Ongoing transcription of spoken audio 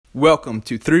Welcome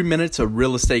to 3 Minutes of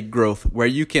Real Estate Growth, where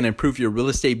you can improve your real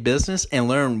estate business and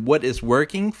learn what is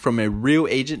working from a real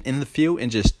agent in the field in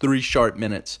just 3 short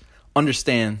minutes.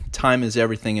 Understand, time is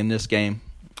everything in this game.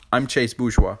 I'm Chase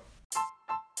Bourgeois.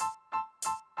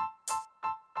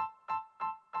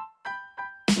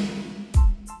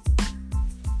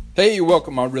 Hey,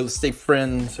 welcome my real estate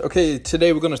friends. Okay,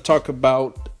 today we're going to talk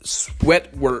about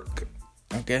sweat work.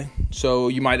 Okay, so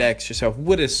you might ask yourself,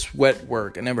 what is sweat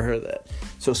work? I never heard of that.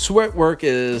 So sweat work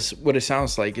is what it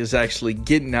sounds like, is actually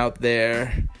getting out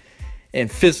there and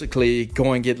physically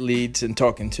going get leads and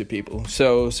talking to people.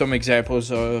 So some examples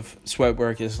of sweat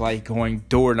work is like going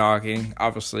door knocking.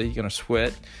 Obviously, you're going to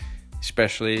sweat,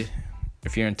 especially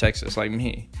if you're in Texas like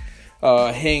me.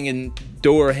 Hanging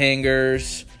door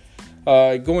hangers,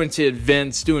 going to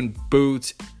events, doing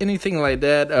booths, anything like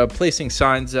that, placing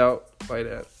signs out like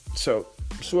that. So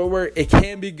sweat work, it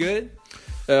can be good.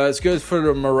 It's good for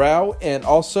the morale, and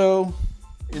also,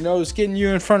 it's getting you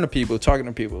in front of people, talking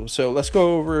to people. So let's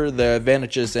go over the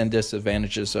advantages and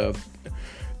disadvantages of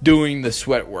doing the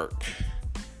sweat work.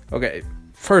 Okay,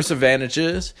 first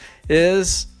advantages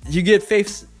is you get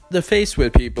face to face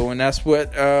with people, and that's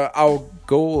what our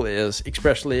goal is,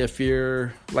 especially if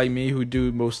you're like me who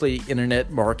do mostly internet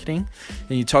marketing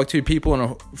and you talk to people on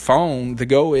a phone. The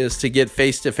goal is to get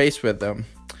face to face with them.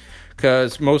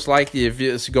 Because most likely, if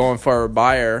it's going for a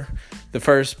buyer, the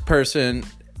first person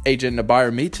agent the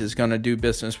buyer meets is going to do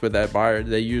business with that buyer.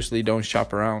 They usually don't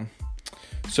shop around.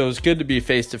 So it's good to be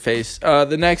face-to-face.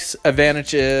 The next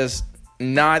advantage is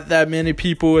not that many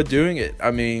people are doing it.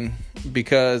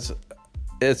 Because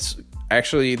it's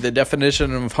actually the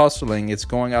definition of hustling. It's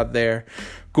going out there,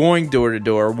 going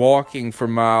door-to-door, walking for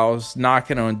miles,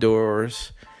 knocking on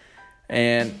doors.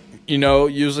 And,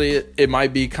 usually it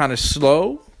might be kind of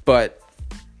slow. But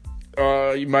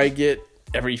you might get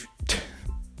every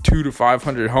 200 to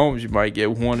 500 homes, you might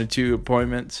get 1 to 2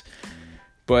 appointments.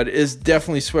 But it's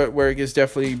definitely sweat work. It's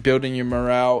definitely building your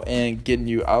morale and getting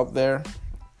you out there.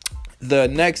 The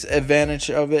next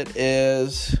advantage of it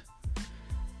is,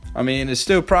 it's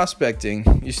still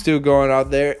prospecting. You're still going out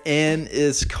there, and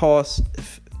it's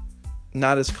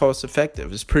not as cost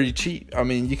effective. It's pretty cheap.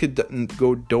 You could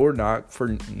go door knock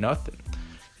for nothing.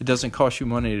 It doesn't cost you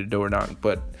money to door knock,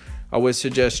 but I would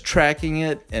suggest tracking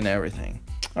it and everything.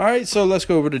 All right, so let's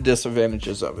go over the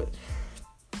disadvantages of it.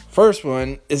 First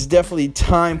one is definitely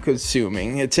time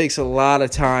consuming. It takes a lot of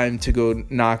time to go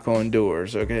knock on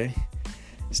doors, okay?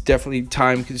 It's definitely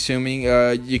time consuming.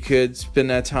 You could spend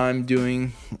that time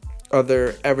doing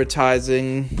other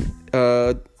advertising,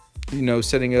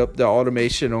 setting up the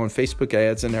automation on Facebook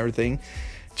ads and everything.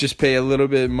 Just pay a little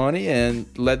bit of money and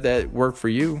let that work for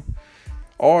you.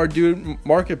 Or do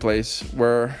Marketplace,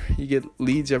 where you get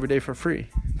leads every day for free.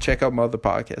 Check out my other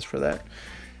podcast for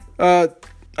that.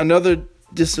 Another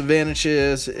disadvantage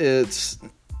is it's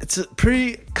a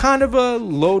pretty kind of a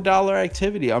low dollar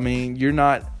activity. You're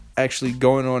not actually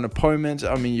going on appointments.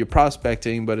 You're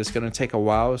prospecting, but it's going to take a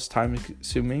while. It's time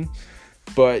consuming.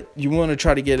 But you want to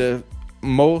try to get a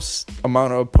most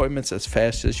amount of appointments as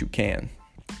fast as you can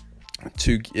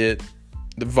to get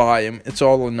the volume. It's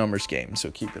all a numbers game, so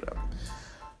keep it up.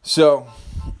 So,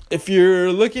 if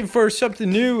you're looking for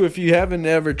something new, if you haven't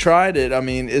ever tried it,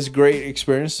 it's a great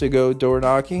experience to go door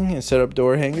knocking and set up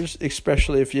door hangers,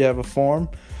 especially if you have a farm.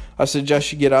 I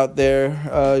suggest you get out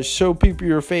there, show people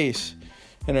your face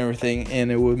and everything,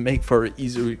 and it will make for an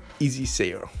easy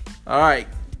sale. All right,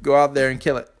 go out there and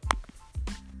kill it.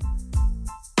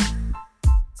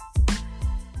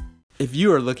 If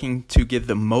you are looking to get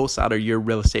the most out of your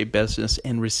real estate business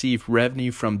and receive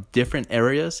revenue from different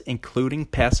areas, including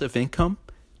passive income,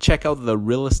 check out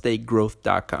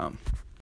therealestategrowth.com.